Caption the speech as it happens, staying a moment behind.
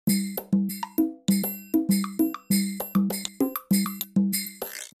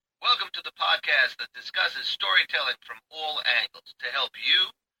podcast that discusses storytelling from all angles to help you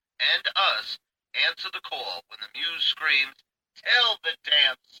and us answer the call when the muse screams, "Tell the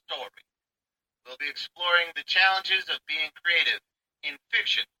damn story." We'll be exploring the challenges of being creative in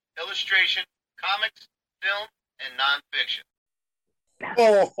fiction, illustration, comics, film, and nonfiction.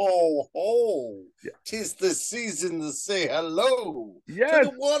 Ho, ho, ho. Yeah. 'Tis the season to say hello to Yes.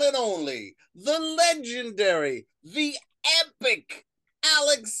 the one and only, the legendary, the epic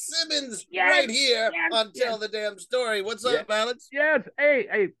Alex Simmons right here on Tell the Damn Story. What's up, Alex? Yes.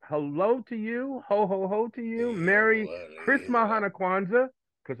 Hey, hello to you. Ho, ho, ho to you. Merry Christmas Kwanzaa,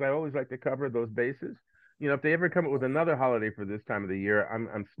 because I always like to cover those bases. You know, if they ever come up with another holiday for this time of the year,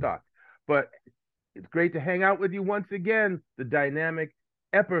 I'm stuck. But it's great to hang out with you once again. The dynamic,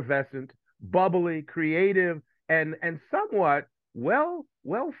 effervescent, bubbly, creative, and somewhat well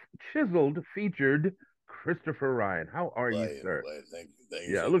chiseled featured Christopher Ryan. How are you, sir? Thank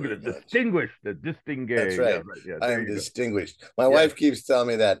you. Yeah, look at it. Distinguished. That's right. Yeah, I am distinguished. My wife keeps telling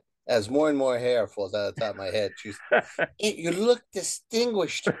me that as more and more hair falls out of the top of my head, she's, you look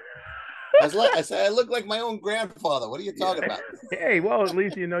distinguished. I say, I look like my own grandfather. What are you talking about? Hey, well, at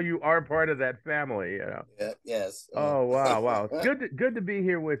least you know you are part of that family. You know. Yeah, yes. Oh wow! It's good to be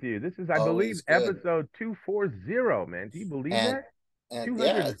here with you. This is, I believe, episode 240. Man, do you believe that? And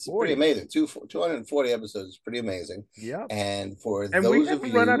yeah, it's pretty amazing. 240 episodes is pretty amazing. Yeah. And for those we haven't of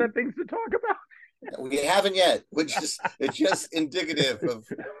you, run out of things to talk about. We haven't yet, which is it's just indicative of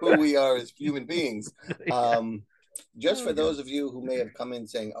who we are as human beings. Just for those of you who may have come in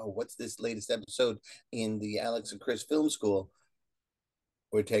saying, "Oh, what's this latest episode in the Alex and Chris Film School?"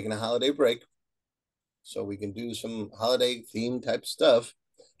 We're taking a holiday break, so we can do some holiday theme type stuff,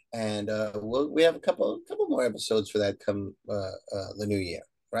 and we have a couple more episodes for that come the new year,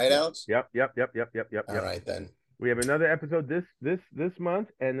 right, Alex? Yep. All right then. We have another episode this month,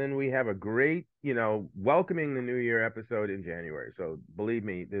 and then we have a great, welcoming the new year episode in January. So believe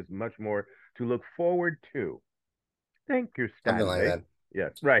me, there's much more to look forward to. Thank you, Stanley. Something like that.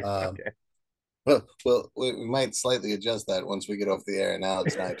 Yes, right. Okay. Well, we might slightly adjust that once we get off the air and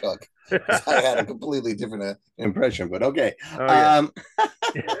Alex and I talk. I had a completely different impression, but okay.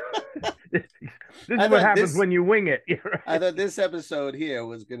 This is what happens when you wing it. Right? I thought this episode here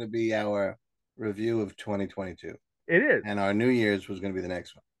was going to be our review of 2022. It is. And our New Year's was going to be the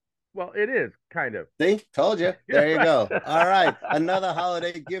next one. Well, it is, kind of. See? Told you. There you go. All right. Another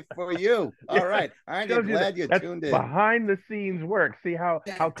holiday gift for you. All right. Aren't you glad you tuned in? Behind the scenes work. See how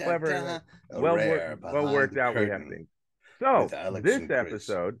clever, well worked out we have things. So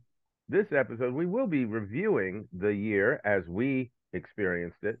this episode, we will be reviewing the year as we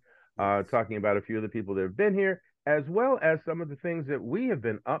experienced it, talking about a few of the people that have been here, as well as some of the things that we have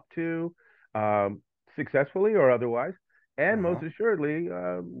been up to, successfully or otherwise. And most assuredly,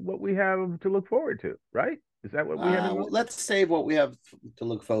 what we have to look forward to, right? Is that what we have? Let's save what we have to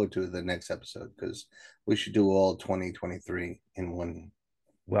look forward to the next episode, because we should do all 2023 in one.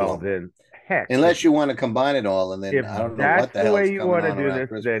 Well, then, heck. Unless you want to combine it all, and then if I don't know what the hell. That's the way you want to do this,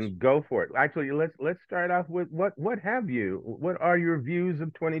 Christmas. Then go for it. Actually, let's start off with what What are your views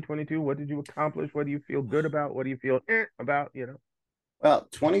of 2022? What did you accomplish? What do you feel good about? What do you feel about? Well,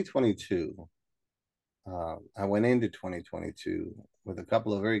 2022. I went into 2022 with a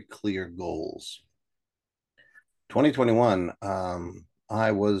couple of very clear goals. 2021,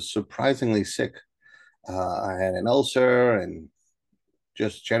 I was surprisingly sick. I had an ulcer and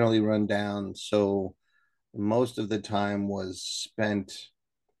just generally run down. So most of the time was spent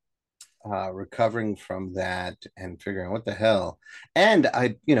recovering from that and figuring what the hell. And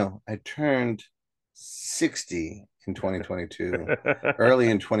I turned 60 in 2022,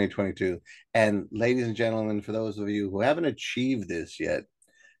 early in 2022. And ladies and gentlemen, for those of you who haven't achieved this yet,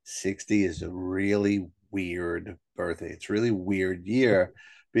 60 is a really weird birthday. It's a really weird year,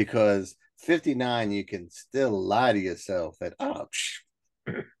 because 59, you can still lie to yourself that,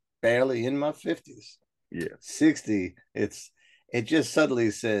 barely in my 50s. Yeah. 60, it just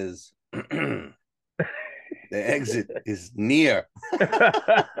subtly says the exit is near.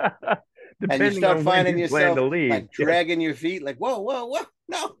 And you start finding yourself like dragging your feet, like, whoa,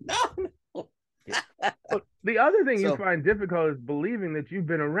 no. The other thing you find difficult is believing that you've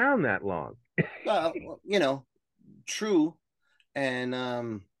been around that long. True.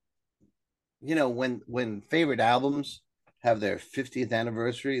 And, when favorite albums have their 50th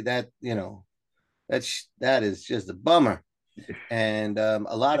anniversary, that is just a bummer. And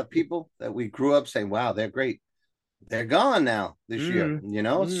a lot of people that we grew up saying, wow, they're great, they're gone now this year,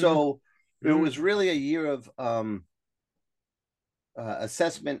 so it was really a year of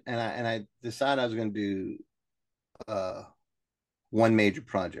assessment, and I decided I was going to do one major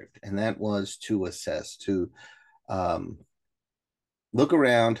project, and that was to assess, to look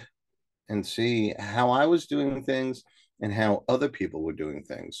around and see how I was doing things and how other people were doing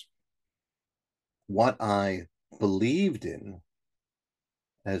things, what I believed in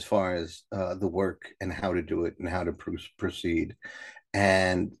as far as the work and how to do it and how to proceed,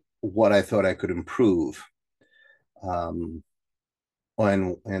 and what I thought I could improve. And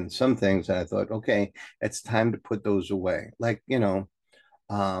some things that I thought, okay, it's time to put those away. Like,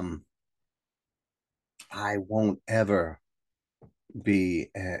 I won't ever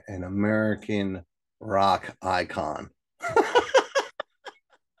be an American rock icon.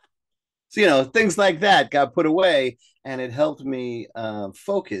 So, things like that got put away, and it helped me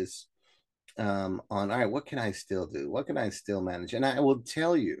focus on, all right, what can I still do? What can I still manage? And I will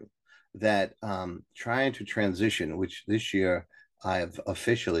tell you that trying to transition, which this year I've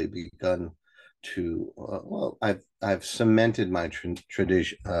officially begun to, I've cemented my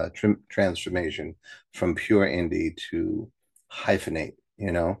transformation from pure indie to hyphenate,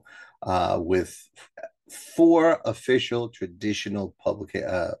 with 4 official traditional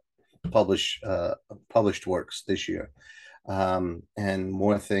published works this year, and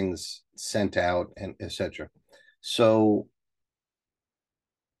more things sent out, and etc. So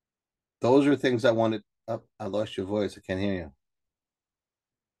those are things I wanted. Oh, I lost your voice. I can't hear you.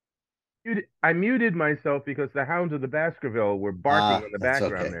 I muted myself because the hounds of the Baskerville were barking in the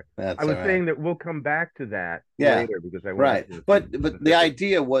background okay. there. That's I was all saying right. that we'll come back to that Yeah, later because I right. wanted to. But the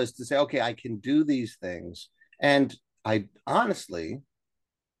idea was to say, okay, I can do these things, and I honestly,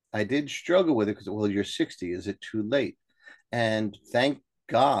 I did struggle with it because, well, you're 60. Is it too late? And thank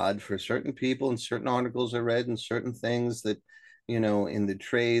God for certain people and certain articles I read and certain things that, in the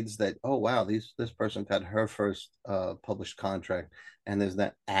trades, that, oh, wow, this person got her first published contract. And there's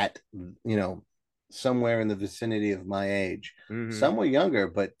that somewhere in the vicinity of my age. Mm-hmm. Some were younger,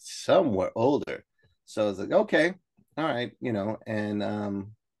 but some were older. So it's like, okay, all right, and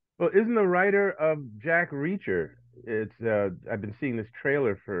well, isn't the writer of Jack Reacher? It's I've been seeing this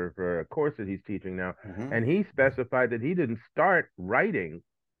trailer for a course that he's teaching now, and he specified that he didn't start writing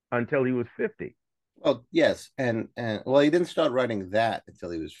until he was 50. Well, yes, and well, he didn't start writing that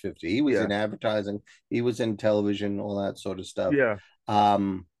until he was 50. He was in advertising, he was in television, all that sort of stuff. Yeah.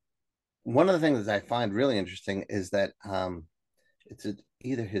 One of the things that I find really interesting is that it's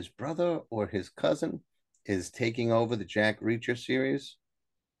either his brother or his cousin is taking over the Jack Reacher series.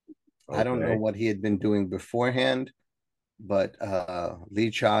 Okay. I don't know what he had been doing beforehand, but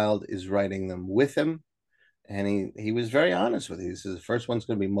Lee Child is writing them with him, and he was very honest with it. He says the first one's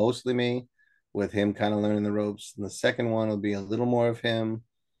going to be mostly me, with him kind of learning the ropes, and the second one will be a little more of him,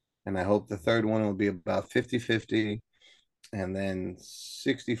 and I hope the third one will be about 50-50, and then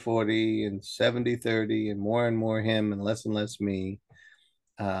 60-40 and 70-30, and more him and less me.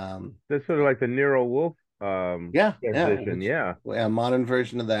 That's sort of like the Nero Wolfe transition. Yeah, a modern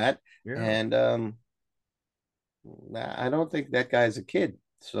version of that. Yeah. And I don't think that guy's a kid.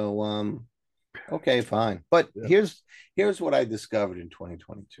 So okay, fine. But here's what I discovered in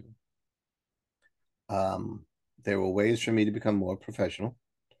 2022. There were ways for me to become more professional.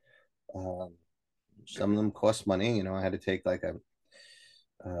 Some of them cost money. I had to take like a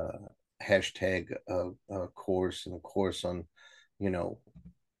hashtag a course, and a course on,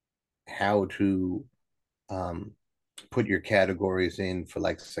 how to put your categories in for,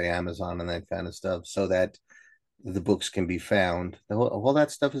 like, say, Amazon and that kind of stuff, so that the books can be found. All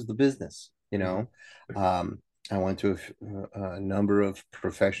that stuff is the business, I went to a number of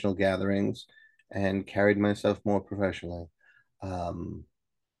professional gatherings and carried myself more professionally.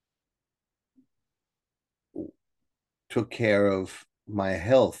 Took care of my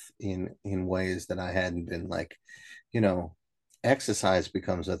health in ways that I hadn't been. Like, exercise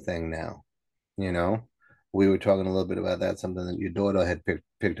becomes a thing now. We were talking a little bit about that, something that your daughter had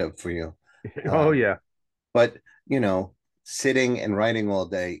picked up for you. Oh yeah. But sitting and writing all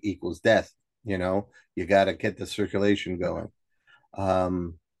day equals death. You got to get the circulation going.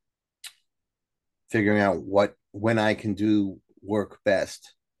 Figuring out when I can do work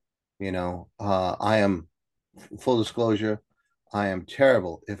best. I am, full disclosure, I am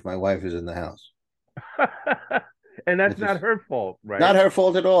terrible if my wife is in the house. And that's not her fault, right? Not her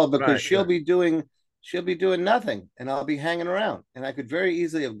fault at all, because she'll be doing nothing, and I'll be hanging around. And I could very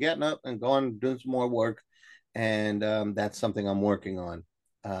easily have gotten up and gone doing some more work. And that's something I'm working on.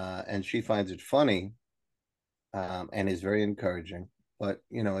 And she finds it funny, and is very encouraging. But,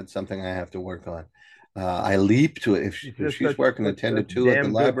 it's something I have to work on. I leap to it. If she's working at 10 to 2 at the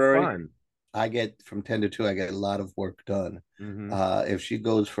library, I get from 10 to 2, I get a lot of work done. Mm-hmm. If she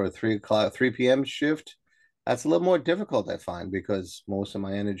goes for a 3 p.m. shift, That's a little more difficult, I find, because most of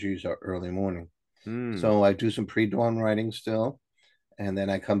my energies are early morning. Mm. So I do some pre-dawn writing still, and then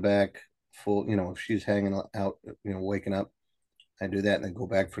I come back full, if she's hanging out, waking up, I do that and then go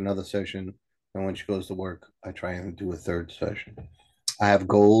back for another session. And when she goes to work, I try and do a third session. I have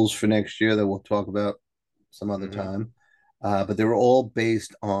goals for next year that we'll talk about some other Mm-hmm. time. But they're all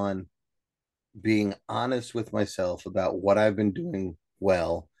based on being honest with myself about what I've been doing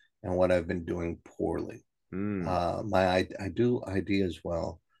well and what I've been doing poorly. Mm. I do ideas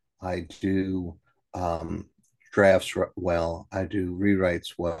well. I do drafts well. I do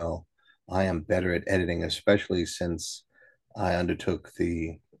rewrites well. I am better at editing, especially since I undertook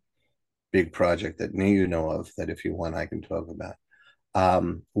the big project that you know of. That if you want, I can talk about.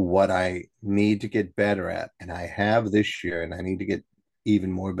 What I need to get better at, and I have this year, and I need to get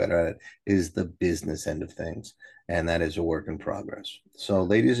even more better at it, is the business end of things. And that is a work in progress. So,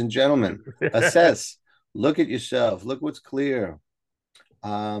 ladies and gentlemen, assess, look at yourself, look what's clear.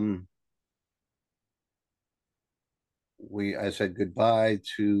 I said goodbye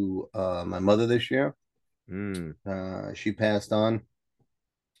to my mother this year. She passed on.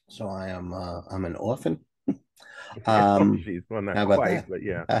 So I'm an orphan. She's well, not How about quite, that? but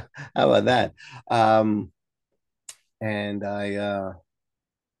yeah. How about that? And I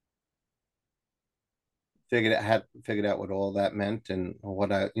figured out what all that meant and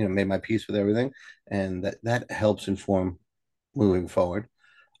what I made my peace with everything, and that helps inform moving forward.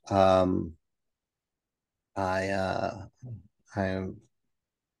 I I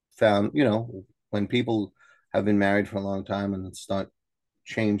found when people have been married for a long time and start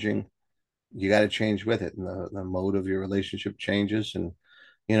changing, you got to change with it, and the mode of your relationship changes. And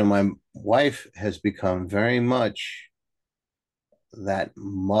my wife has become very much that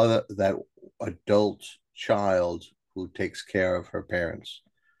mother, that adult child who takes care of her parents,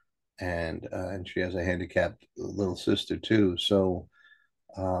 and she has a handicapped little sister too. So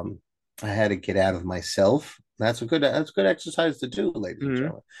I had to get out of myself. That's good exercise to do, ladies and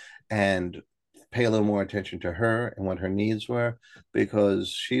gentlemen, and pay a little more attention to her and what her needs were, because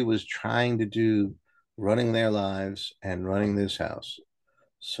she was trying to do running their lives and running this house.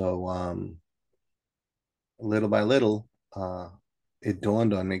 So little by little, it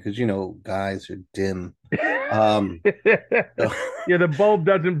dawned on me, because guys are dim. Yeah, the bulb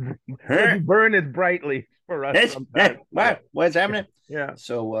doesn't burn as brightly for us sometimes. What's happening? Yeah.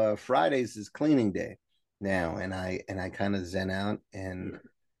 So Fridays is cleaning day now, and I kind of zen out, and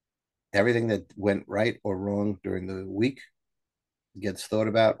everything that went right or wrong during the week gets thought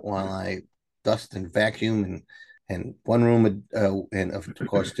about while I dust and vacuum, and one room, and of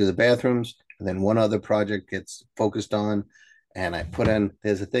course do the bathrooms, and then one other project gets focused on, and I put in.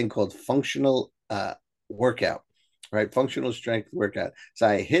 There's a thing called functional workout, right? Functional strength workout. So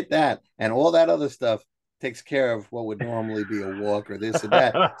I hit that, and all that other stuff takes care of what would normally be a walk or this or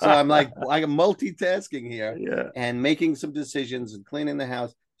that. So I'm multitasking here, Yeah. and making some decisions and cleaning the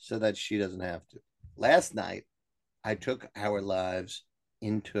house so that she doesn't have to. Last night, I took our lives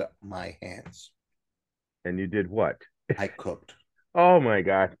into my hands. And you did what? I cooked. Oh my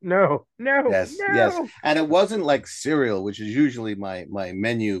God. No. Yes. And it wasn't like cereal, which is usually my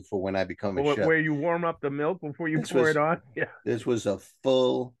menu for when I become a chef. Where you warm up the milk before you pour it on? Yeah. This was a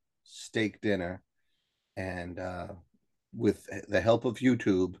full steak dinner. And with the help of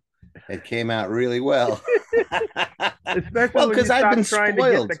YouTube, it came out really well. Especially when you I've been trying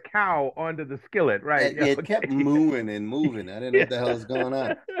spoiled. to get the cow onto the skillet, right? It kept moving and moving. I didn't know what the hell was going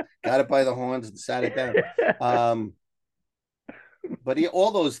on. Got it by the horns and sat it down. But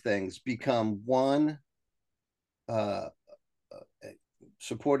all those things become one,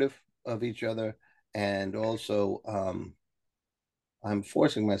 supportive of each other, and also I'm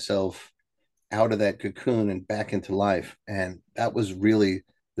forcing myself out of that cocoon and back into life. And that was really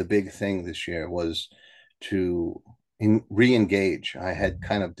the big thing this year, was to re-engage. I had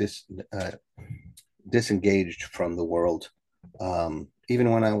kind of disengaged from the world,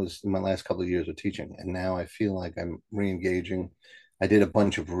 even when I was in my last couple of years of teaching. And now I feel like I'm re-engaging. I did a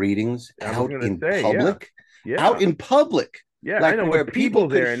bunch of readings out in public. Yeah. Out in public. Yeah, like I know, where people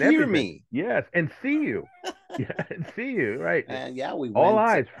there could and hear everything. me. Yes, and see you. Yeah, and see you, right? And yeah, we all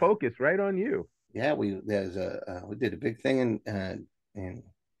eyes focused right on you. Yeah, we did a big thing in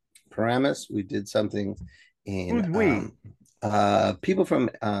Paramus. We did something in Who's we? People from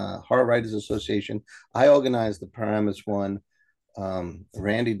Horror Writers Association. I organized the Paramus one.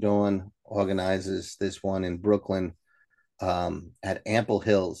 Randy Dawn organizes this one in Brooklyn, at Ample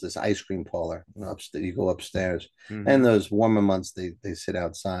Hills, this ice cream parlor. You go upstairs, and those warmer months they sit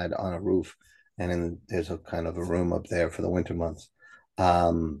outside on a roof, and then there's a kind of a room up there for the winter months.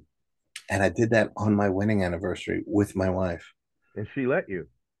 And I did that on my wedding anniversary with my wife. And she let you.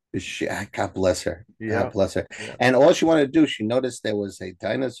 God bless her. Yeah. God bless her. Yeah. And all she wanted to do, she noticed there was a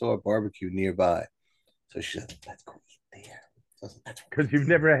dinosaur barbecue nearby. So she said, let's go eat there. Because you've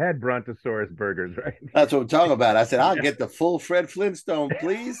never had Brontosaurus burgers, right? That's what I'm talking about. I said, I'll get the full Fred Flintstone,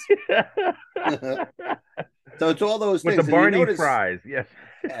 please. So it's all those with things. the Barney fries. Yes.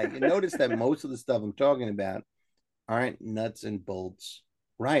 You notice that most of the stuff I'm talking about aren't nuts and bolts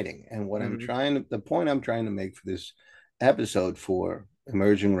writing. And what the point I'm trying to make for this episode for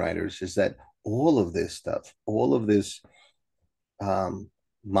emerging writers is that all of this stuff, all of this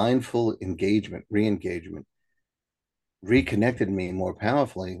mindful engagement, re-engagement, reconnected me more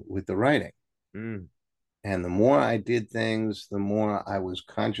powerfully with the writing. And the more I did things, the more I was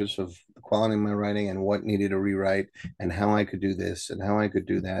conscious of the quality of my writing and what needed to rewrite and how I could do this and how I could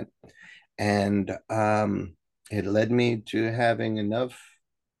do that. And it led me to having enough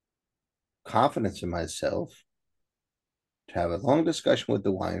confidence in myself to have a long discussion with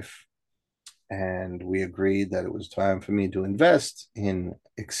the wife. And we agreed that it was time for me to invest in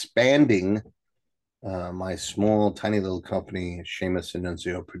expanding my small, tiny little company, Seamus and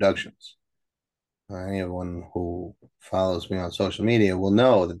Nunzio Productions. Anyone who follows me on social media will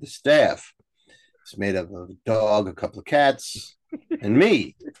know that the staff is made up of a dog, a couple of cats, and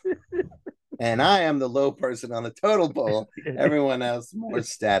me. And I am the low person on the total pole. Everyone else more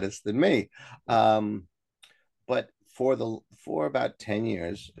status than me. But for about 10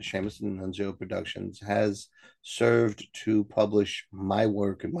 years, Seamus and Nunzio Productions has served to publish my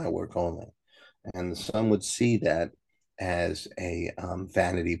work and my work only. And some would see that as a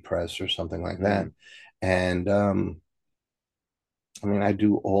vanity press or something like that. And I mean, I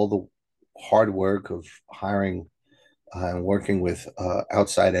do all the hard work of hiring and working with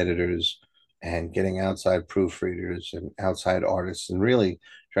outside editors and getting outside proofreaders and outside artists and really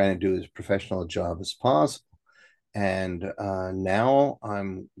trying to do as professional a job as possible. And now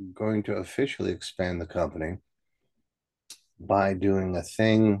I'm going to officially expand the company by doing a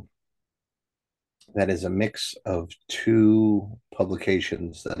thing that is a mix of two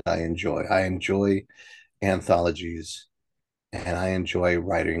publications that I enjoy. I enjoy anthologies and I enjoy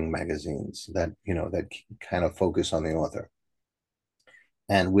writing magazines that, that kind of focus on the author.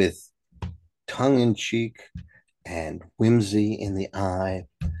 And with tongue in cheek and whimsy in the eye,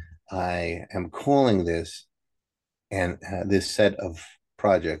 I am calling this and this set of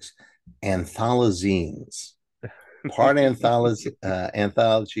projects anthologines. Part anthology,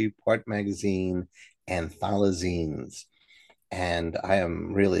 part magazine, anthologines. And I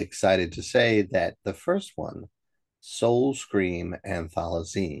am really excited to say that the first one, Soul Scream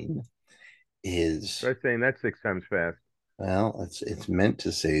Anthologine, is. Try saying that 6 times fast. Well, it's meant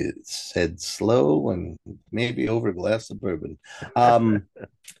to say it's said slow and maybe over a glass of bourbon.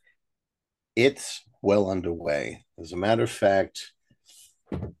 It's well underway. As a matter of fact,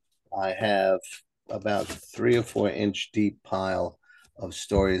 I have about 3 or 4 inch deep pile of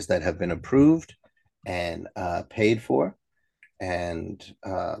stories that have been approved and paid for, and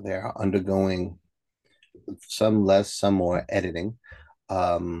they're undergoing some less, some more editing.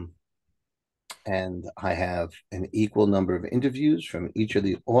 And I have an equal number of interviews from each of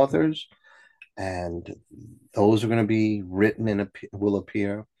the authors, and those are going to be written and will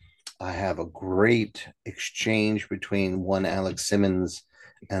appear. I have a great exchange between one Alex Simmons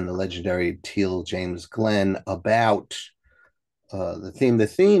and the legendary Teal James Glenn about the theme. The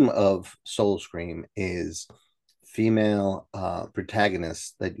theme of Soul Scream is female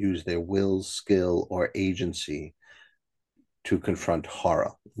protagonists that use their will, skill, or agency to confront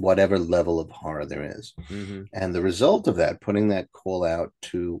horror, whatever level of horror there is. And the result of that, putting that call out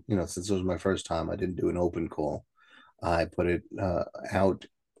to, since it was my first time, I didn't do an open call. I put it out,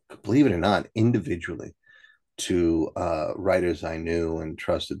 believe it or not, individually to writers I knew and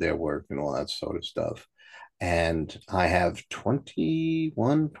trusted their work and all that sort of stuff. And I have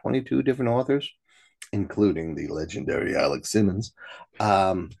 21, 22 different authors, including the legendary Alex Simmons.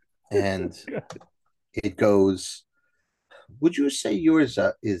 And it goes, would you say yours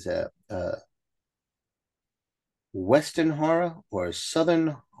is a Western horror or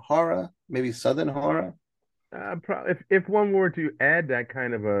Southern horror? Maybe Southern horror? If one were to add that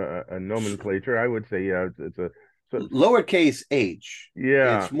kind of a nomenclature, I would say, yeah, it's a lowercase h.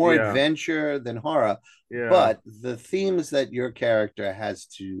 Yeah, it's more adventure than horror. Yeah, but the themes that your character has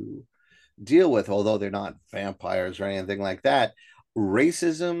to deal with, although they're not vampires or anything like that,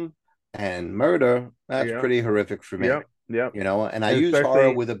 racism and murder, that's pretty horrific for me. Yep. And I use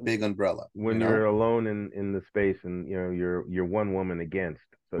horror with a big umbrella. When you're alone in the space and you're one woman against.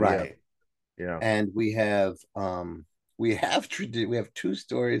 So, right. Yeah. And we have we have two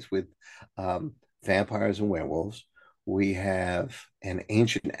stories with vampires and werewolves. We have an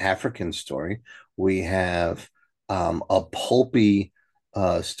ancient African story. We have a pulpy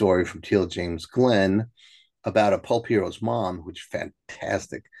story from T.L. James Glenn about a pulp hero's mom, which is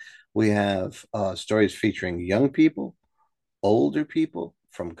fantastic. We have stories featuring young people, older people,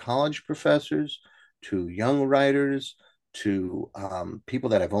 from college professors to young writers to people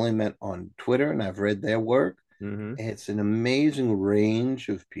that I've only met on Twitter and I've read their work. Mm-hmm. It's an amazing range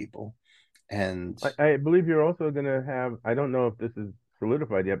of people. And I believe you're also going to have, I don't know if this is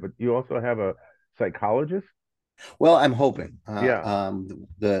solidified yet, but you also have a psychologist. well, I'm hoping Yeah.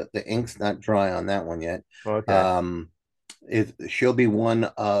 the ink's not dry on that one yet. Okay. She'll be one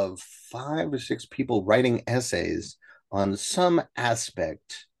of 5 or 6 people writing essays on some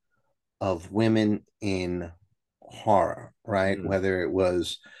aspect of women in horror, right? Mm. Whether it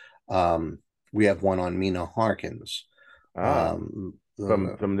was, we have one on Mina Harkins, Ah,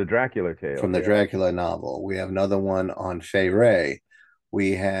 from the Dracula tales. from the Yeah. Dracula novel. We have another one on Fay Ray.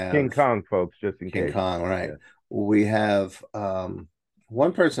 We King have Kong, folks, just in King case. Kong, right? Yeah. We have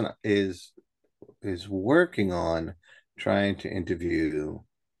one person is working on trying to interview.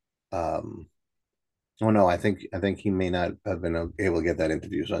 Oh no, I think he may not have been able to get that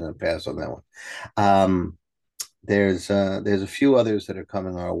interview, so I'm going to pass on that one. Um, there's a few others that are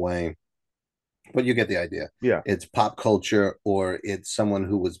coming our way, but you get the idea. Yeah. It's pop culture, or it's someone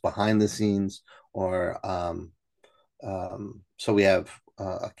who was behind the scenes, or so we have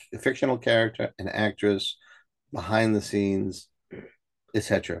a fictional character, an actress, behind the scenes,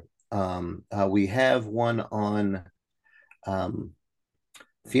 etc. We have one on um,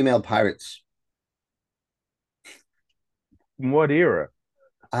 female pirates. What era?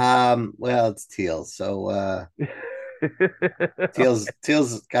 Well, it's Teal, so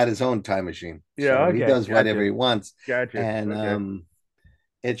Teal's got his own time machine, Yeah. so he Okay. does whatever Gotcha. he wants, Gotcha. and Okay.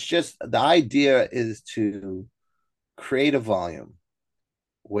 it's just the idea is to create a volume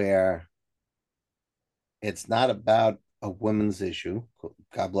where it's not about a woman's issue.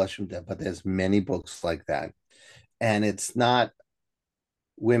 God bless him, but there's many books like that, and it's not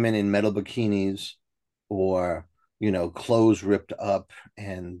women in metal bikinis or clothes ripped up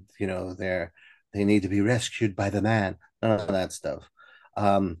and they need to be rescued by the man, none of that stuff.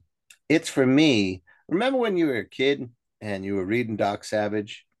 um it's for me, remember when you were a kid and you were reading Doc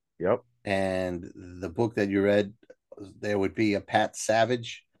Savage, Yep. and the book that you read, there would be a Pat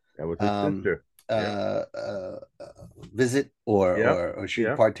Savage That was his um sister. Yeah. uh, uh, visit, or, Yep. or or she'd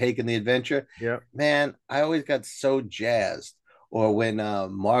Yep. partake in the adventure. Yep. Man, I always got so jazzed. Or when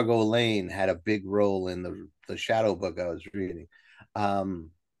Margot Lane had a big role in the Shadow book I was reading.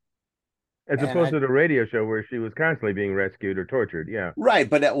 Um, As and opposed I to the radio show where she was constantly being rescued or tortured. Yeah. Right,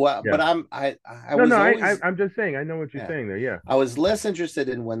 but Yeah. I No, no, was always, I'm just saying. I know what you're yeah, saying there. Yeah. I was less interested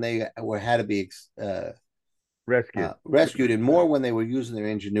in when they were had to be Rescued. rescued, and more when they were using their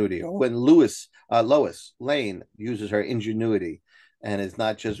ingenuity, or when Lois Lane uses her ingenuity, and it's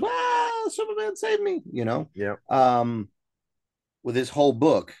not just Superman save me, Yeah. with this whole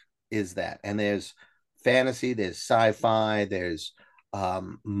book is that. And there's fantasy, there's sci-fi, there's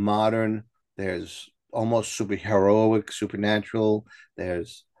modern, there's almost superheroic, supernatural,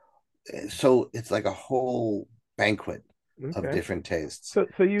 there's so it's like a whole banquet of Okay. different tastes. So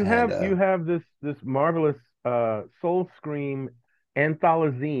you And have this marvelous Soul Scream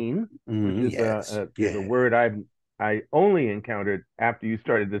anthologine, which is yes, is a yeah, word I only encountered after you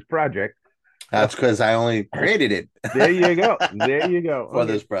started this project. that's because I only created it There you go. There you go. for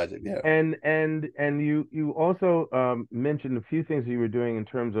Okay. this project. Yeah. And you also mentioned a few things you were doing in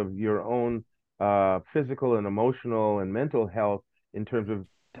terms of your own physical and emotional and mental health in terms of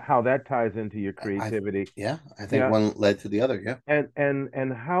how that ties into your creativity. I think Yeah. one led to the other. Yeah.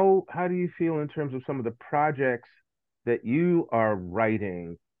 And how do you feel in terms of some of the projects that you are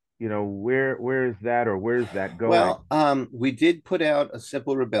writing? Where is that, or where's that going? Well, we did put out A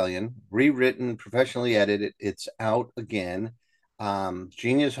Simple Rebellion, rewritten, professionally edited. It's out again.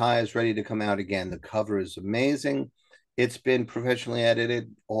 Genius High is ready to come out again. The cover is amazing. It's been professionally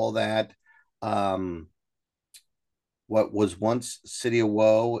edited, all that. Um, what was once City of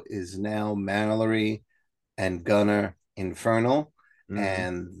Woe is now Mallory and Gunner Infernal, Mm-hmm.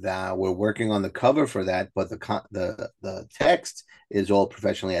 and we're working on the cover for that. But the text is all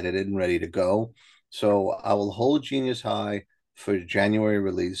professionally edited and ready to go. So I will hold Genius High for January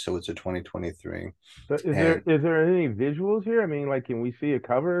release. So it's a 2023. So And is there any visuals here? I mean, like, can we see a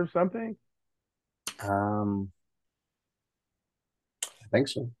cover of something? I think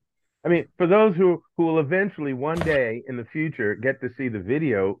so. I mean, for those who will eventually one day in the future get to see the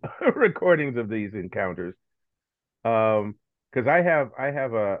video recordings of these encounters, Because I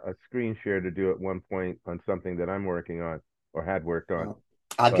have a screen share to do at one point on something that I'm working on or had worked on.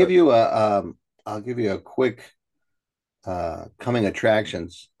 I'll give But you a quick coming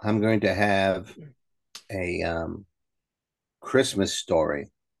attractions. I'm going to have a Christmas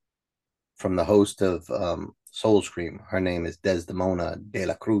story from the host of Soul Scream. Her name is Desdemona de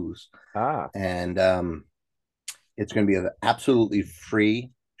la Cruz, ah, and it's going to be an absolutely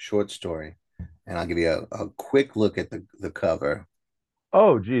free short story. And I'll give you a quick look at the cover.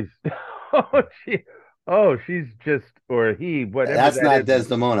 oh geez, oh she, oh she's just or he whatever That's that not is.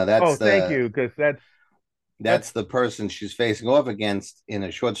 Desdemona. Oh, thank you, because that's That's the person she's facing off against in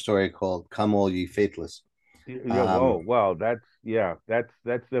a short story called "Come All Ye Faithless." yeah. Um, Whoa, well, that's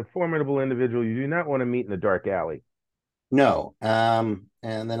a formidable individual you do not want to meet in the dark alley. no, and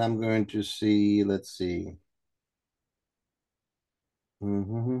then I'm going to see. Let's see.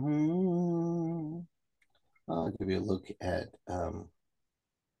 I'll give you a look at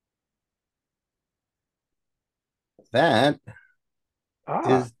that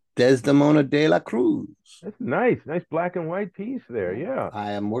Ah, is Desdemona de la Cruz. that's nice black and white piece there. Yeah,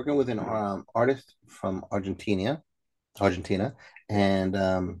 I am working with an artist from Argentina, and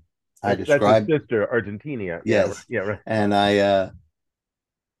I that's his described sister, Argentina. Yeah, yes, yeah, right. and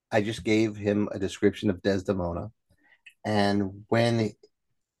I just gave him a description of Desdemona, and when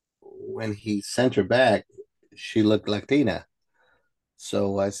he sent her back, she looked Latina.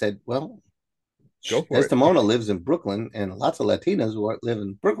 So I said, well, Go for it. Desdemona lives in Brooklyn, and lots of Latinas who live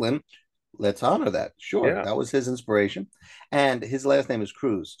in Brooklyn. Let's honor that. Sure, Yeah. that was his inspiration, and his last name is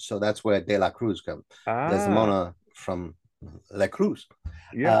Cruz, so that's where De La Cruz comes. Ah, Desdemona from La Cruz,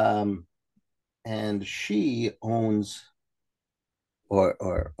 yeah. um, and she owns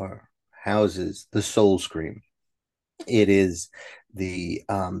or houses the Soul Scream. It is the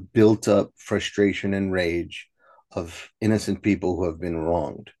built up frustration and rage of innocent people who have been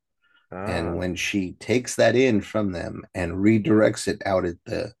wronged. And Ah, when she takes that in from them and redirects it out at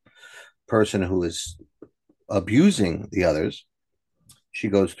the person who is abusing the others, she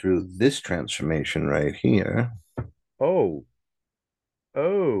goes through this transformation right here. oh,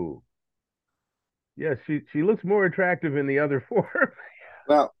 oh. Yeah, she looks more attractive in the other form.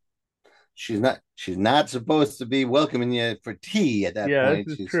 Well, she's not supposed to be welcoming you for tea at that Yeah, point.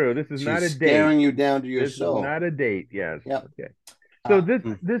 this is She's true. This is not she's a date. scaring you down to your This is soul. not a date. Yes. Yep. Okay. So Uh,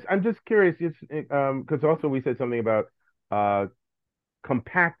 this I'm just curious. It's because also we said something about uh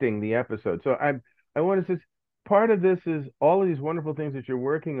compacting the episode. So I want to say part of this is all of these wonderful things that you're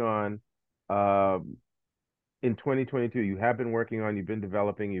working on um in 2022. You have been working on. You've been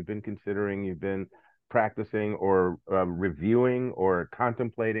developing. You've been considering. You've been practicing or reviewing or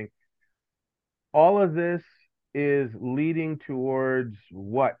contemplating. All of this is leading towards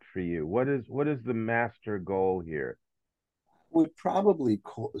what for you? What is the master goal here? would probably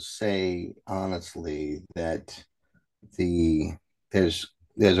say honestly that the there's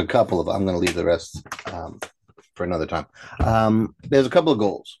a couple of I'm going to leave the rest for another time. There's a couple of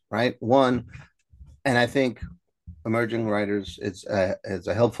goals, right? One, and I think emerging writers it's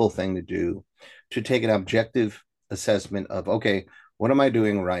a helpful thing to do to take an objective assessment of okay, what am I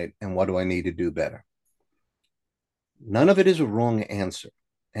doing right and what do I need to do better? None of it is a wrong answer,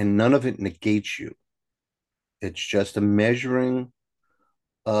 and none of it negates you. It's just a measuring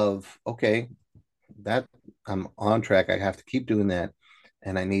of okay, that I'm on track. I have to keep doing that,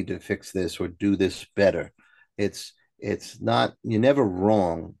 and I need to fix this or do this better. It's it's not you're never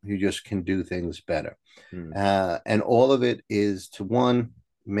wrong. You just can do things better, Hmm. and all of it is to one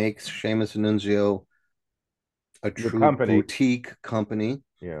make Seamus Annunzio a Your true company. boutique company,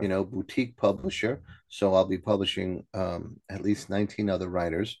 Yeah. boutique publisher. So I'll be publishing at least 19 other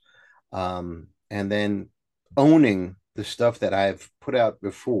writers, and then owning the stuff that I've put out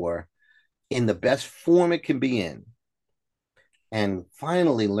before in the best form it can be in, and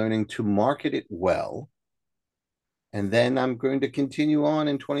finally learning to market it well. And then I'm going to continue on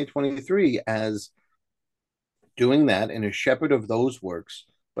in 2023 as doing that and a shepherd of those works.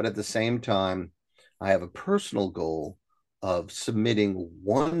 But at the same time, I have a personal goal of submitting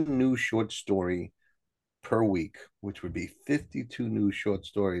one new short story per week, which would be 52 new short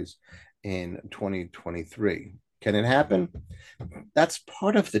stories in 2023. Can it happen? That's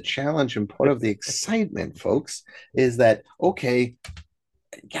part of the challenge and part of the excitement, folks, is that, okay,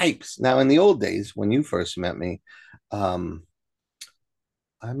 yipes. Now, in the old days, when you first met me, um,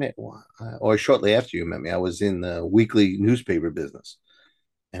 I met, or shortly after you met me, I was in the weekly newspaper business,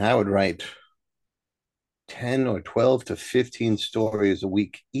 and I would write 10 or 12 to 15 stories a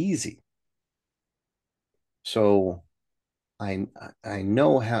week, easy. So I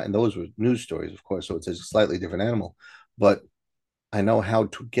know how, and those were news stories, of course, so it's a slightly different animal, but I know how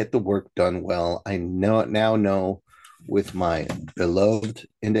to get the work done well. I now know with my beloved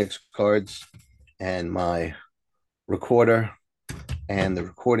index cards and my recorder and the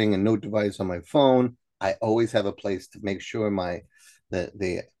recording and note device on my phone, I always have a place to make sure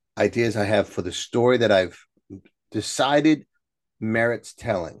the ideas I have for the story that I've decided merits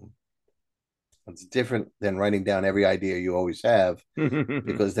telling. It's different than writing down every idea you always have,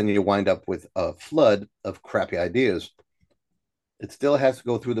 because then you wind up with a flood of crappy ideas. It still has to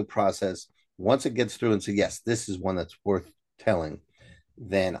go through the process. Once it gets through and say, yes, this is one that's worth telling,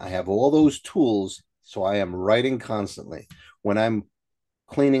 then I have all those tools. So I am writing constantly. When I'm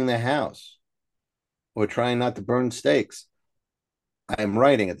cleaning the house or trying not to burn steaks, I am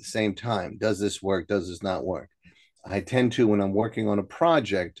writing at the same time. Does this work? Does this not work? I tend to, when I'm working on a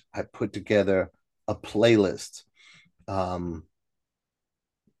project, I put together a playlist.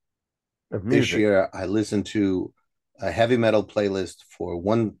 This year, I listened to a heavy metal playlist for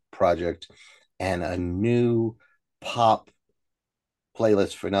one project and a new pop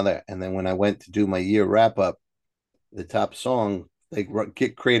playlist for another. And then when I went to do my year wrap up, the top song, they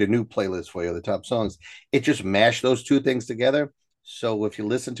create a new playlist for you, the top songs. It just mashed those two things together. So if you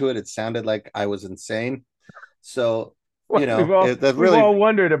listen to it, it sounded like I was insane. So, you know, we've all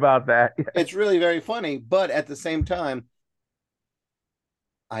wondered about that. It's really very funny. But at the same time,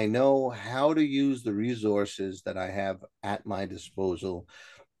 I know how to use the resources that I have at my disposal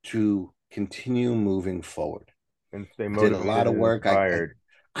to continue moving forward. And stay motivated. Did a lot of work.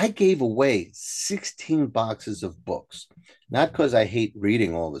 I gave away 16 boxes of books, not because I hate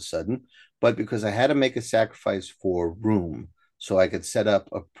reading all of a sudden, but because I had to make a sacrifice for room so I could set up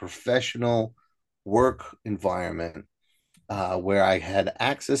a professional work environment where I had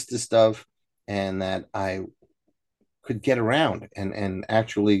access to stuff and that I could get around and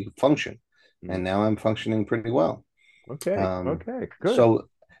actually function. And now I'm functioning pretty well. Okay. Okay. Good. So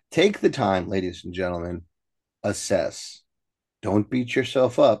take the time, ladies and gentlemen, assess. Don't beat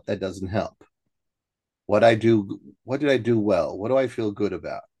yourself up. That doesn't help. What did I do well? What do I feel good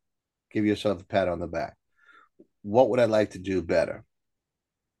about? Give yourself a pat on the back. What would I like to do better?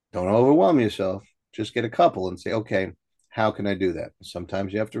 Don't overwhelm yourself. Just get a couple and say, okay, how can I do that?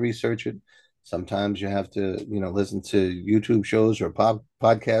 Sometimes you have to research it. Sometimes you have to, listen to YouTube shows or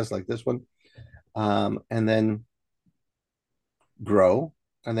podcasts like this one, and then grow,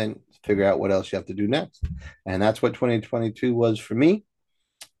 and then figure out what else you have to do next. And that's what 2022 was for me.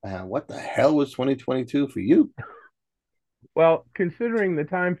 What the hell was 2022 for you? Well, considering the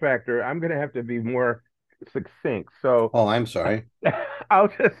time factor, I'm going to have to be more succinct. So, I'm sorry. I'll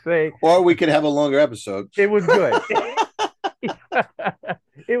just say, or we could have a longer episode. It was good.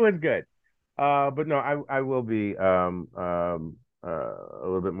 It was good. But no, I will be a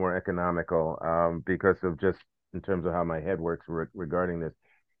little bit more economical because of just in terms of how my head works regarding this.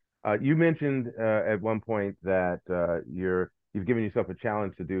 You mentioned at one point that you've given yourself a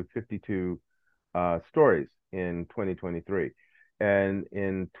challenge to do 52 stories in 2023, and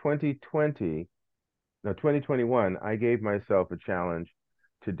in 2021, I gave myself a challenge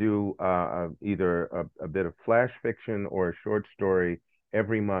to do either a bit of flash fiction or a short story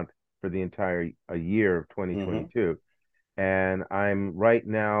every month for the entire year of 2022. And I'm right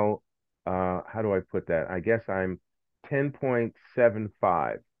now, how do I put that? I guess I'm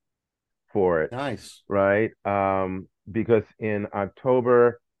 10.75 for it. Nice. Right? Because in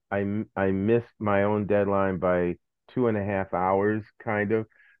October, I missed my own deadline by 2.5 hours, kind of.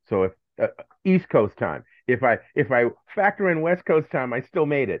 So if East Coast time, if I factor in West Coast time, I still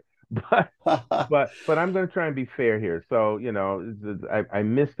made it. But I'm going to try and be fair here. So I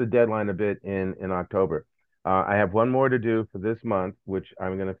missed the deadline a bit in October. I have one more to do for this month, which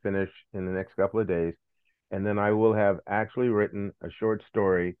I'm going to finish in the next couple of days, and then I will have actually written a short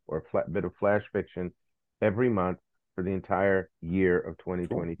story or a bit of flash fiction every month for the entire year of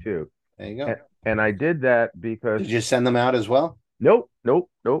 2022. Cool. There you go. And I did that because... Did you send them out as well? Nope.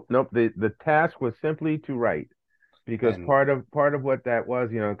 The task was simply to write, because part of what that was,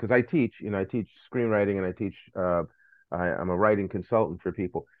 because I teach screenwriting and I teach. I'm a writing consultant for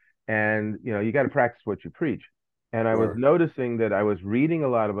people, and you got to practice what you preach. And I was noticing that I was reading a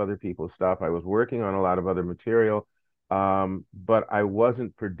lot of other people's stuff. I was working on a lot of other material, but I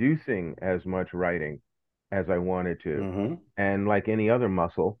wasn't producing as much writing as I wanted to. And like any other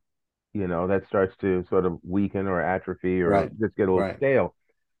muscle, that starts to sort of weaken or atrophy or just get a little stale.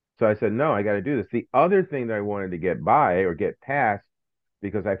 So I said, no, I got to do this. The other thing that I wanted to get by or get past,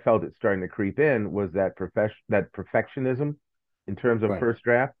 because I felt it starting to creep in, was that perfectionism in terms of first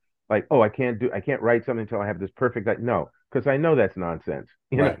draft. Like, oh, I can't write something until I have this perfect. No, because I know that's nonsense.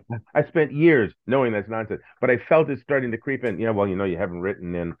 Right. I spent years knowing that's nonsense, but I felt it starting to creep in. Well, you haven't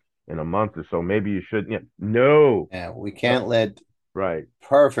written in a month or so. Maybe you should. No. Yeah, we can't let Right.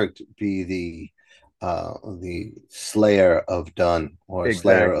 perfect be the slayer of done or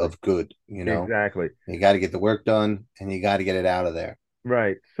slayer Exactly. of good. You Exactly. got to get the work done and you got to get it out of there.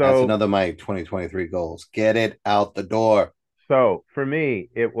 Right. That's another of my 2023 goals. Get it out the door. So for me,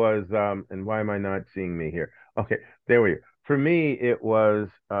 it was, and why am I not seeing me here? Okay, there we go. For me, it was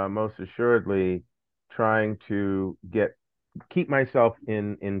most assuredly trying to keep myself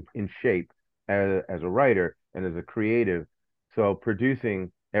in shape as a writer and as a creative. So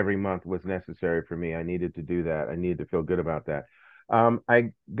producing every month was necessary for me. I needed to do that. I needed to feel good about that.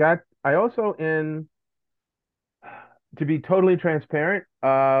 I also to be totally transparent,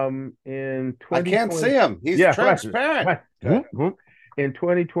 in I can't 2020, see him. He's yeah, right, transparent. right. Whoop, whoop. In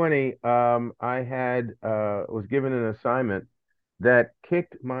 2020, I had was given an assignment that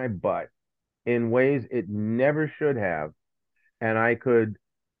kicked my butt in ways it never should have, and I could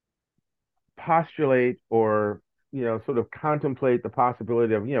postulate or sort of contemplate the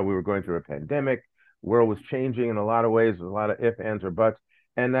possibility of we were going through a pandemic, world was changing in a lot of ways, with a lot of ifs, ands, or buts,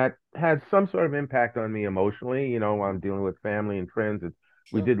 and that had some sort of impact on me emotionally. While I'm dealing with family and friends,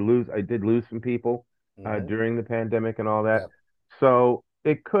 Sure. I did lose some people during the pandemic and all that, Yep. so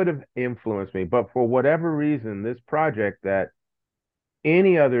it could have influenced me. But for whatever reason, this project that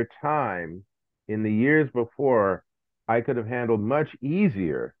any other time in the years before I could have handled much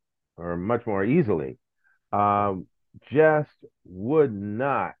easier or much more easily, um, just would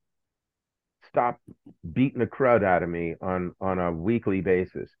not stop beating the crud out of me on a weekly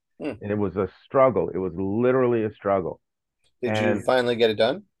basis. Hmm. And it was a struggle. It was literally a struggle. Did you And finally get it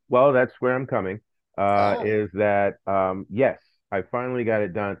done? well, that's where I'm coming. Ah, Is that yes, I finally got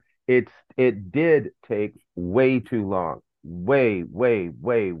it done. It did take way too long. Way, way,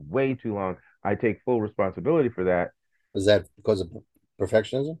 way, way too long. I take full responsibility for that. was that because of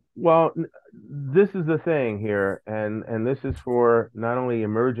perfectionism? Well, this is the thing here, and this is for not only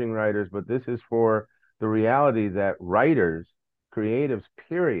emerging writers, but this is for the reality that writers, creatives,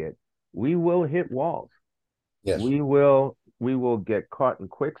 period, we will hit walls. Yes. We will get caught in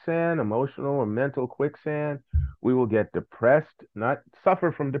quicksand, emotional or mental quicksand. We will get depressed, not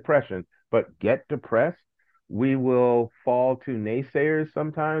suffer from depression, but get depressed. We will fall to naysayers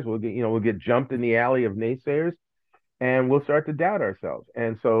sometimes. We'll get jumped in the alley of naysayers, and we'll start to doubt ourselves.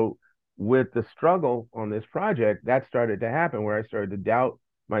 And so with the struggle on this project, that started to happen where I started to doubt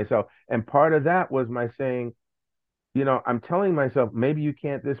myself. And part of that was my saying, I'm telling myself, maybe you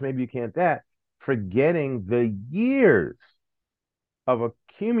can't this, maybe you can't that, forgetting the years of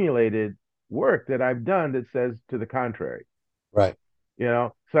accumulated work that I've done that says to the contrary. Right.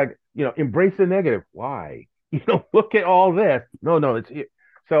 It's like, embrace the negative. Why? Look at all this. No, no, it's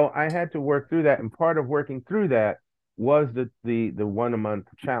so I had to work through that. And part of working through that was the 1 a month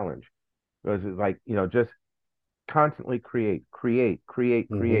challenge. Because it's like, just constantly create, create, create,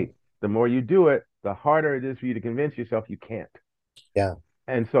 Mm-hmm. create. The more you do it, the harder it is for you to convince yourself you can't. Yeah.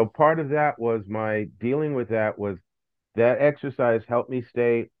 And so part of that was my dealing with that was that exercise helped me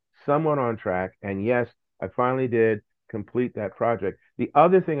stay somewhat on track. And yes, I finally did complete that project. The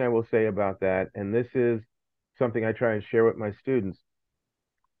other thing I will say about that, and this is something I try and share with my students,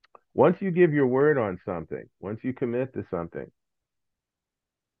 once you give your word on something, once you commit to something,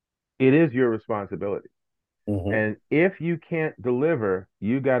 it is your responsibility. Mm-hmm. And if you can't deliver,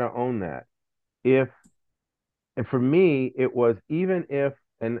 you got to own that. If And for me, it was even if,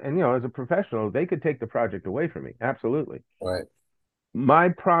 and as a professional, they could take the project away from me. Absolutely. Right. My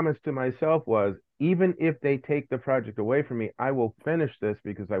promise to myself was, even if they take the project away from me, I will finish this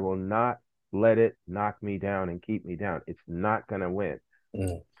because I will not let it knock me down and keep me down. It's not going to win.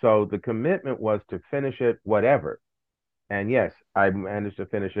 Mm. So the commitment was to finish it, whatever. And yes, I managed to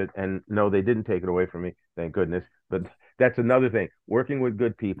finish it. And no, they didn't take it away from me, thank goodness. But that's another thing. Working with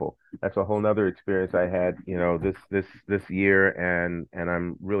good people. That's a whole nother experience I had, this year, and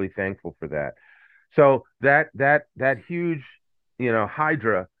I'm really thankful for that. So that huge,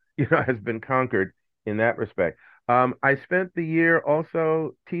 hydra, has been conquered in that respect. I spent the year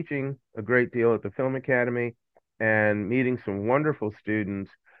also teaching a great deal at the Film Academy and meeting some wonderful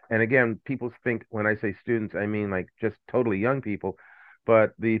students. And again, people think when I say students, I mean like just totally young people.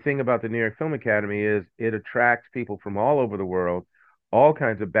 But the thing about the New York Film Academy is it attracts people from all over the world, all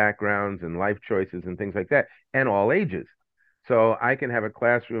kinds of backgrounds and life choices and things like that, and all ages. So I can have a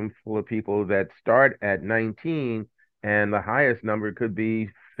classroom full of people that start at 19 and the highest number could be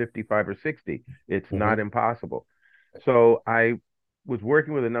 55 or 60. It's Mm-hmm. not impossible. So I was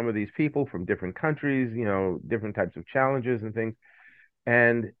working with a number of these people from different countries, different types of challenges and things.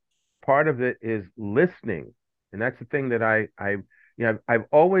 And part of it is listening. And that's the thing that I've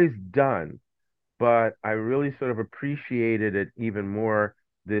always done, but I really sort of appreciated it even more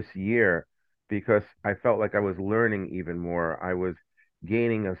this year because I felt like I was learning even more. I was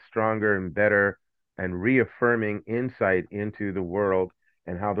gaining a stronger and better and reaffirming insight into the world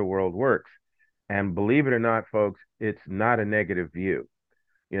and how the world works. And believe it or not, folks, it's not a negative view.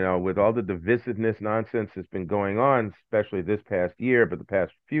 With all the divisiveness nonsense that's been going on, especially this past year, but the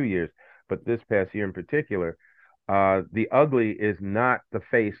past few years, but this past year in particular, the ugly is not the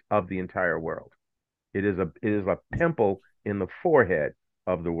face of the entire world. It is a pimple in the forehead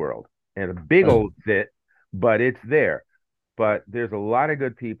of the world and a big old zit, but it's there. But there's a lot of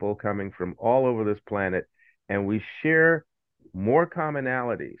good people coming from all over this planet, and we share more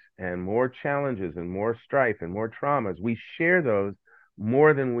commonalities and more challenges and more strife and more traumas. We share those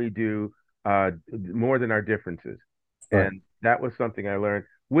more than we do, more than our differences. Right. And that was something I learned,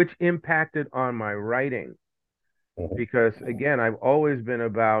 which impacted on my writing because again, I've always been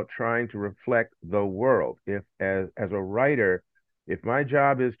about trying to reflect the world. If as a writer, if my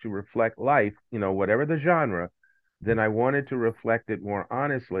job is to reflect life, whatever the genre, then I wanted to reflect it more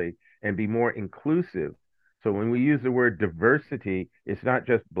honestly and be more inclusive. So when we use the word diversity, it's not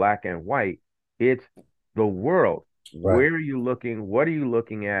just black and white, it's the world. Right. Where are you looking? What are you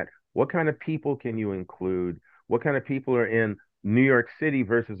looking at? What kind of people can you include? What kind of people are in New York City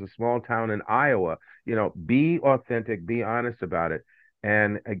versus a small town in Iowa? Be authentic, be honest about it.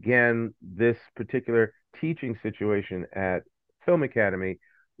 And again, this particular teaching situation at Film Academy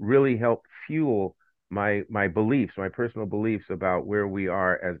really helped fuel my beliefs, my personal beliefs about where we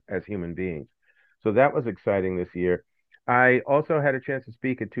are as human beings. So that was exciting this year. I also had a chance to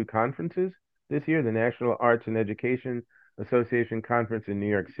speak at two conferences this year, the National Arts and Education Association Conference in New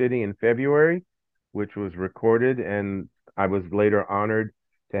York City in February, which was recorded, and I was later honored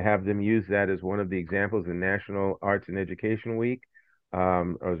to have them use that as one of the examples in National Arts and Education Week. I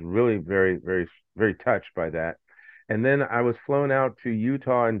was really very, very, very touched by that. And then I was flown out to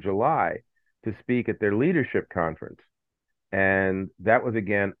Utah in July to speak at their leadership conference. And that was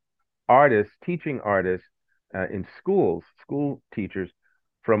again artists, teaching artists in schools, school teachers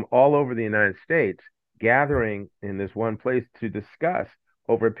from all over the United States gathering in this one place to discuss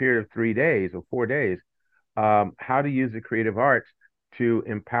over a period of 3 days or 4 days how to use the creative arts to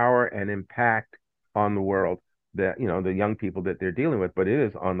empower and impact on the world that, the young people that they're dealing with, but it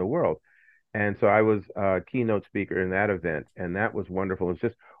is on the world. And so I was a keynote speaker in that event, and that was wonderful. It's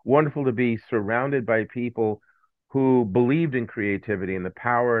just wonderful to be surrounded by people who believed in creativity and the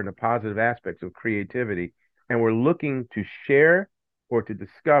power and the positive aspects of creativity, and were looking to share or to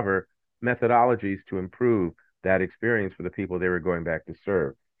discover methodologies to improve that experience for the people they were going back to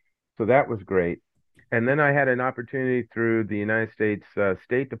serve. So that was great. And then I had an opportunity through the United States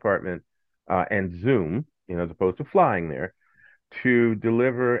State Department and Zoom, as opposed to flying there, to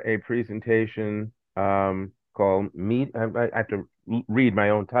deliver a presentation called I have to read my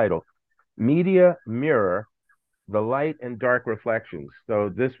own title, Media Mirror, the Light and Dark Reflections. So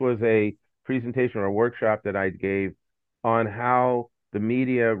this was a presentation or a workshop that I gave on how the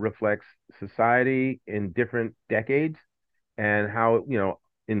media reflects society in different decades and how,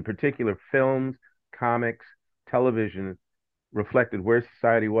 in particular, films, comics, television reflected where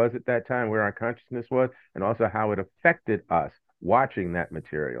society was at that time, where our consciousness was, and also how it affected us watching that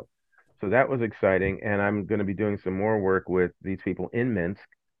material. So that was exciting. And I'm going to be doing some more work with these people in Minsk,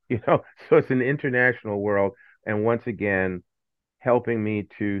 so it's an international world. And once again, helping me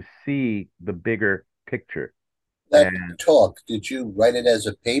to see the bigger picture. That talk, did you write it as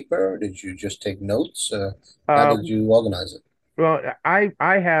a paper? Did you just take notes? How did you organize it? Well, I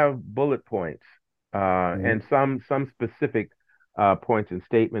have bullet points and some specific points and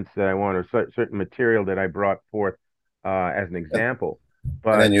statements that I want, or certain material that I brought forth as an example.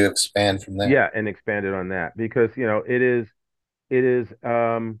 But and then you expand from there. Yeah, and expanded on that because it is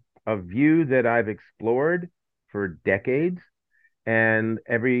a view that I've explored for decades, and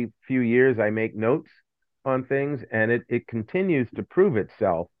every few years I make notes on things, and it continues to prove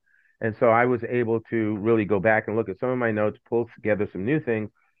itself. And so I was able to really go back and look at some of my notes, pull together some new things,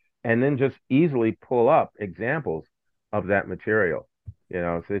 and then just easily pull up examples of that material.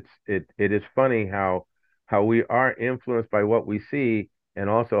 So it is funny how we are influenced by what we see and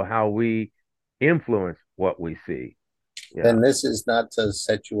also how we influence what we see. And this is not to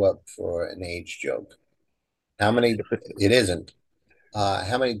set you up for an age joke. How many? It isn't.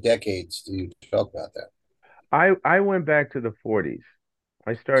 How many decades do you talk about there? I went back to the 40s.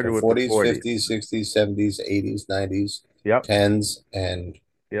 I started with 40s, the 40s. 50s, 60s, 70s, 80s, 90s. Yep. 10s and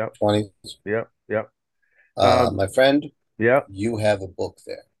Yep. 20s. Yep. Yep. My friend, Yep. you have a book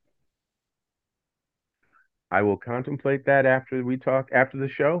there. I will contemplate that after we talk after the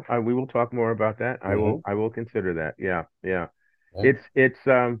show. We will talk more about that. I will consider that. Yeah. Yeah. Yeah. It's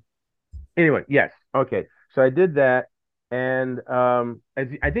anyway, yes. Okay. So I did that, and as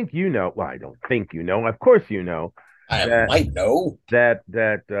I think you know, well, I don't think you know. Of course you know I that might know.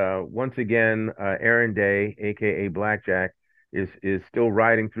 once again, Aaron Day, aka Blackjack, is still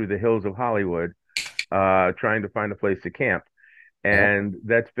riding through the hills of Hollywood, trying to find a place to camp. Yeah. And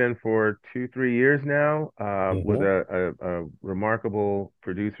that's been for 2, 3 years now, with Mm-hmm. a remarkable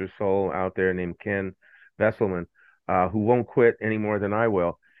producer soul out there named Ken Vesselman, who won't quit any more than I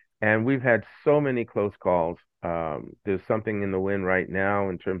will. And we've had so many close calls. There's something in the wind right now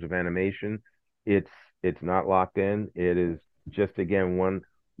in terms of animation. It's it's not locked in. It is just again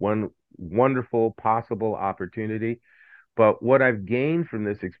one wonderful possible opportunity. But what I've gained from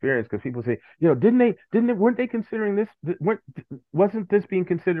this experience, because people say, weren't they considering this? Wasn't this being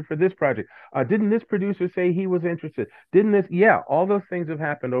considered for this project? Didn't this producer say he was interested? Didn't this? Yeah, all those things have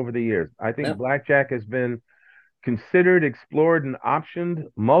happened over the years. I think Yeah. Blackjack has been considered, explored, and optioned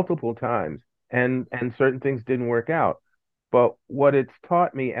multiple times, and certain things didn't work out. But what it's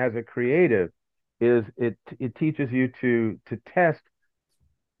taught me as a creative is it teaches you to test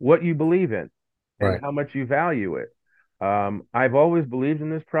what you believe in and Right. how much you value it. I've always believed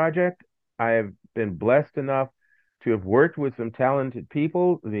in this project. I have been blessed enough to have worked with some talented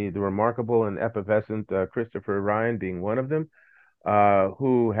people, the remarkable and effervescent Christopher Ryan being one of them,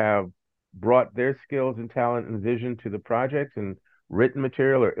 who have brought their skills and talent and vision to the project and written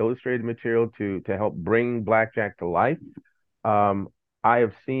material or illustrated material to help bring Blackjack to life. Um, I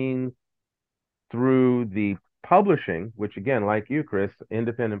have seen through the publishing, which again, like you, Chris,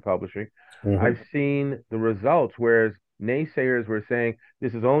 independent publishing, Mm-hmm. I've seen the results. Whereas naysayers were saying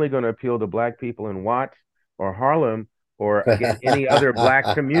this is only going to appeal to black people in Watts or Harlem or again any other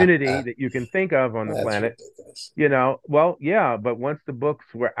black community that you can think of on the That's planet. ridiculous. Well, yeah, but once the books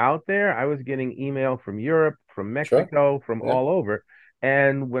were out there, I was getting email from Europe, from Sure. Mexico, from Yeah. all over.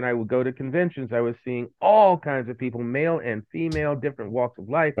 And when I would go to conventions, I was seeing all kinds of people, male and female, different walks of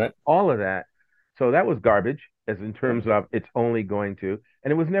life, Right. all of that. So that was garbage, as in terms Right. of it's only going to,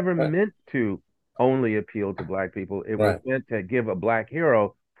 and it was never Right. meant to only appeal to black people. It was Right. meant to give a black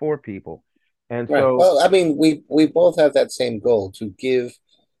hero for people. And Right. so, Well, I mean, we both have that same goal to give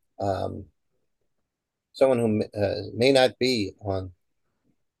um, someone who may not be on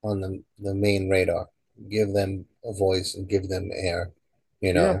the main radar, give them a voice and give them air. You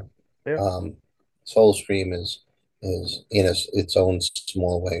yeah, know, yeah, um, Soulstream is in its own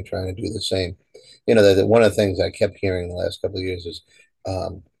small way trying to do the same. One of the things I kept hearing the last couple of years is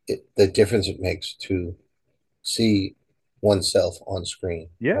the difference it makes to see oneself on screen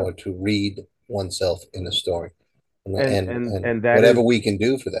yeah. or to read oneself in a story, and And that whatever is we can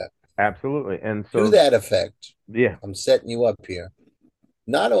do for that. absolutely. And To so, that effect, yeah, I'm setting you up here.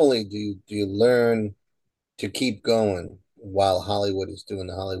 Not only do you learn to keep going while Hollywood is doing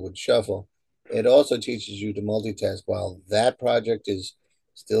the Hollywood shuffle, it also teaches you to multitask while that project is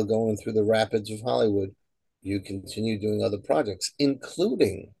still going through the rapids of Hollywood. You continue doing other projects,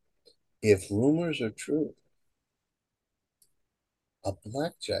 including, if rumors are true, a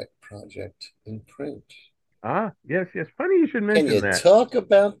blackjack project in print. yes, yes. Funny you should Can mention you that. talk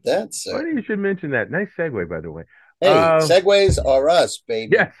about that, sir? Funny you should mention that. Nice segue, by the way. Hey, Uh, segues are us,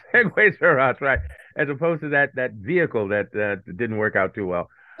 baby. yes, segues are us, right? As opposed to that vehicle that didn't work out too well.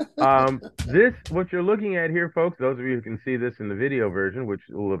 This what you're looking at here, folks. Those of you who can see this in the video version, which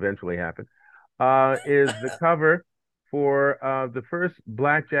will eventually happen, is the cover for the first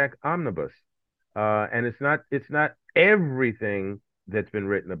Blackjack omnibus. And it's not everything that's been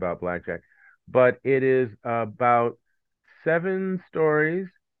written about Blackjack, but it is about 7 stories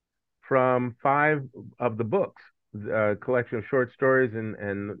from 5 of the books, a collection of short stories and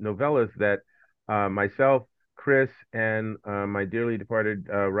novellas that myself, Chris, and my dearly departed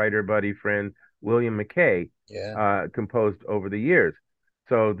writer buddy friend William McKay Yeah. composed over the years.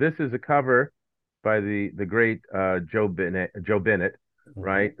 So this is a cover by the great Joe Bennett,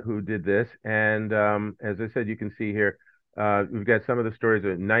 right, who did this. And as I said, you can see here we've got some of the stories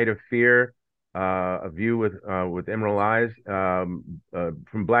of Night of Fear, A View with Emerald Eyes,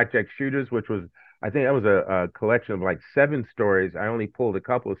 from Blackjack Shooters, which was I think that was a collection of like 7 stories. I only pulled a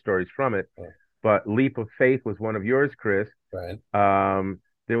couple of stories from it, Right. but Leap of Faith was one of yours, Chris. Right.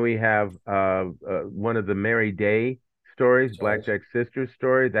 Then we have one of the Mary Day stories, Blackjack Sisters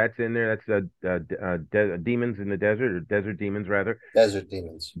story. That's in there. That's Demons in the Desert, or Desert Demons rather. Desert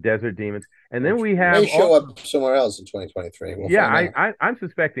Demons. Desert Demons. And then we have may show up somewhere else in 2023. We'll find out. I'm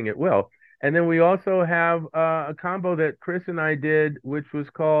suspecting it will. And then we also have a combo that Chris and I did, which was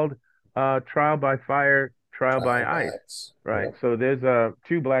called Trial by Fire, Trial by Ice. Right. Yep. So there's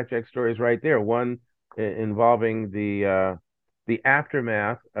two Blackjack stories right there. One involving the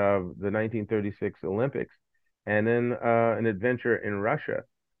aftermath of the 1936 Olympics, and then an adventure in Russia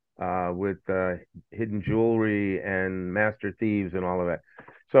with hidden jewelry and master thieves and all of that.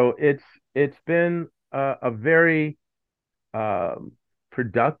 So it's been a very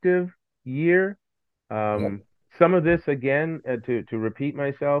productive year. Yep. Some of this, again, to repeat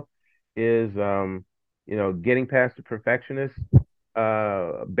myself, is getting past the perfectionist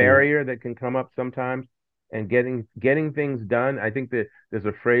barrier that can come up sometimes, and getting things done. I think that there's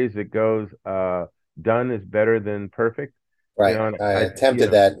a phrase that goes, "Done is better than perfect." Right. I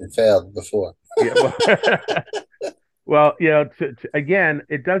attempted that and failed before. Yeah, well, again,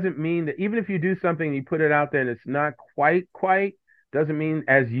 it doesn't mean that even if you do something, you put it out there and it's not quite, doesn't mean,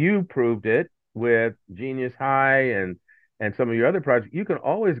 as you proved it with Genius High and some of your other projects, you can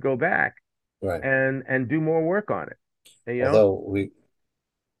always go back and do more work on it. And, although we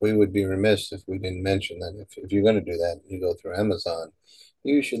would be remiss if we didn't mention that if you're going to do that, you go through Amazon,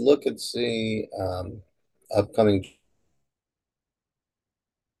 you should look and see upcoming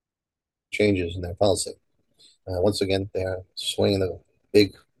changes in their policy. Once again, they're swinging a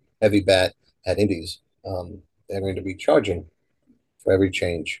big, heavy bat at indies. They're going to be charging for every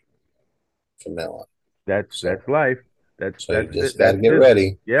change from now on. That's life. You just got to get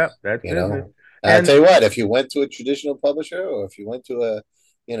ready. Yeah, that's business. I'll tell you what, if you went to a traditional publisher, or if you went to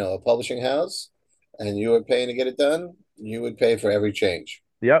a publishing house and you were paying to get it done, you would pay for every change.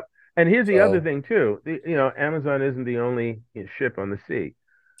 Yep. And here's the other thing too. Amazon isn't the only ship on the sea.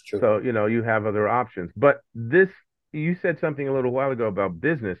 True. So, you have other options. But you said something a little while ago about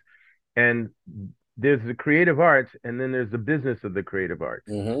business, and there's the creative arts, and then there's the business of the creative arts.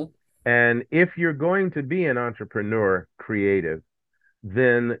 Mm-hmm. And if you're going to be an entrepreneur creative,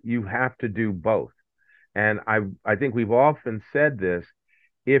 then you have to do both. And I think we've often said this: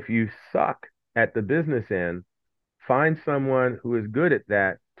 if you suck at the business end, find someone who is good at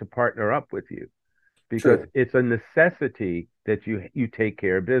that to partner up with you, because it's a necessity that you take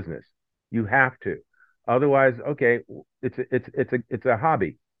care of business. You have to. Otherwise, okay, it's a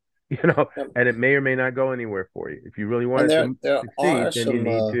hobby, and it may or may not go anywhere for you. If you really want to succeed, then you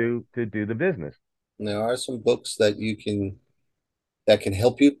need to do the business. There are some books that can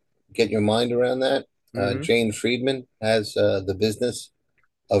help you get your mind around that. Mm-hmm. Jane Friedman has The Business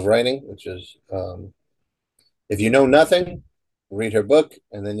of Writing, which is, if you know nothing, read her book,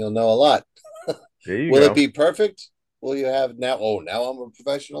 and then you'll know a lot. Will it be perfect? Will you have now I'm a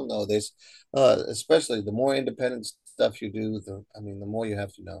professional? No, there's especially the more independent stuff you do, the more you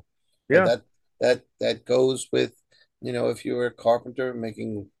have to know. Yeah. That goes with, if you're a carpenter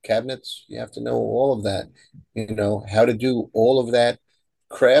making cabinets, you have to know all of that. How to do all of that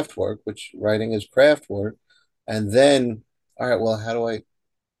craft work, which writing is craft work. And then, all right, well,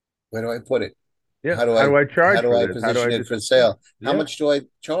 where do I put it? Yeah. How do I charge? How do I position it for sale? How much do I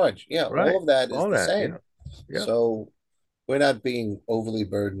charge? Yeah. Right. All of that is the same. Yeah. So we're not being overly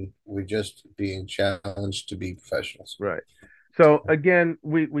burdened. We're just being challenged to be professionals. Right. So again,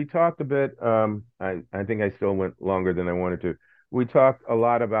 we talked a bit. I think I still went longer than I wanted to. We talked a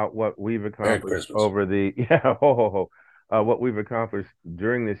lot about what we've accomplished over the what we've accomplished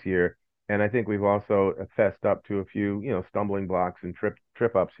during this year, and I think we've also fessed up to a few stumbling blocks and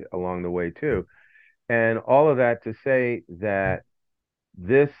trip ups along the way too, and all of that to say that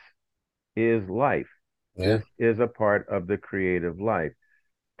this is life. Yeah. This is a part of the creative life.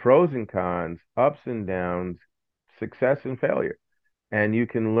 Pros and cons, ups and downs, success and failure. And you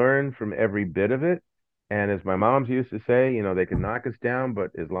can learn from every bit of it. And as my moms used to say, they can knock us down,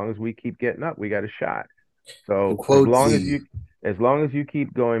 but as long as we keep getting up, we got a shot. So as long as you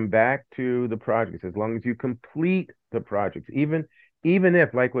keep going back to the projects, as long as you complete the projects, even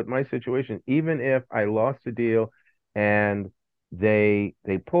if, like with my situation, even if I lost the deal and they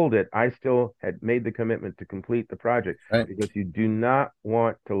pulled it, I still had made the commitment to complete the project, because you do not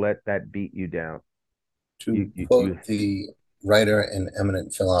want to let that beat you down. To quote the writer and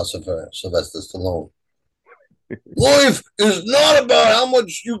eminent philosopher Sylvester Stallone, life is not about how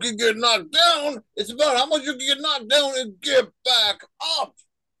much you can get knocked down. It's about how much you can get knocked down and get back up.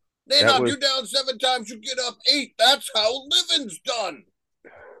 They knock you down 7 times, you get up 8. That's how living's done.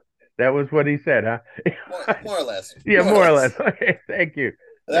 That was what he said, huh? More or less. Yeah, more or less. Okay, thank you.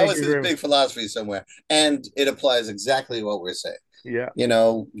 That was his big philosophy somewhere, and it applies exactly what we're saying. Yeah, you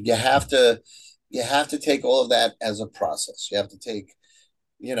have to take all of that as a process. You have to take,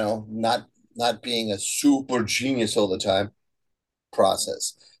 not being a super genius all the time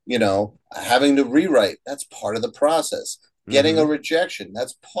process. Having to rewrite, that's part of the process. Getting a rejection,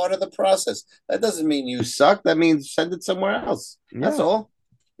 that's part of the process. That doesn't mean you suck. That means send it somewhere else. That's all.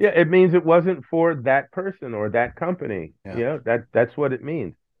 Yeah, it means it wasn't for that person or that company. Yeah, that's what it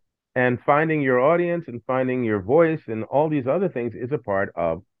means. And finding your audience and finding your voice and all these other things is a part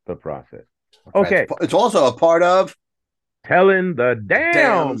of the process. Okay. It's also a part of telling the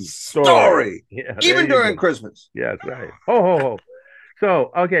damn story. Yeah, even during Christmas. Yes, right. Ho, ho, ho.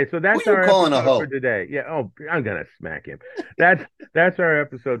 So, okay, so that's our episode for today. Yeah, I'm going to smack him. That's our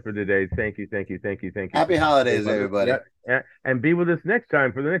episode for today. Thank you. Happy holidays, everybody. Yeah, and be with us next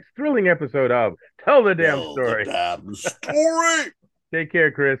time for the next thrilling episode of Tell the Damn Story. The damn story. Take care,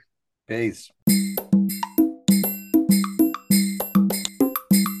 Chris. Peace.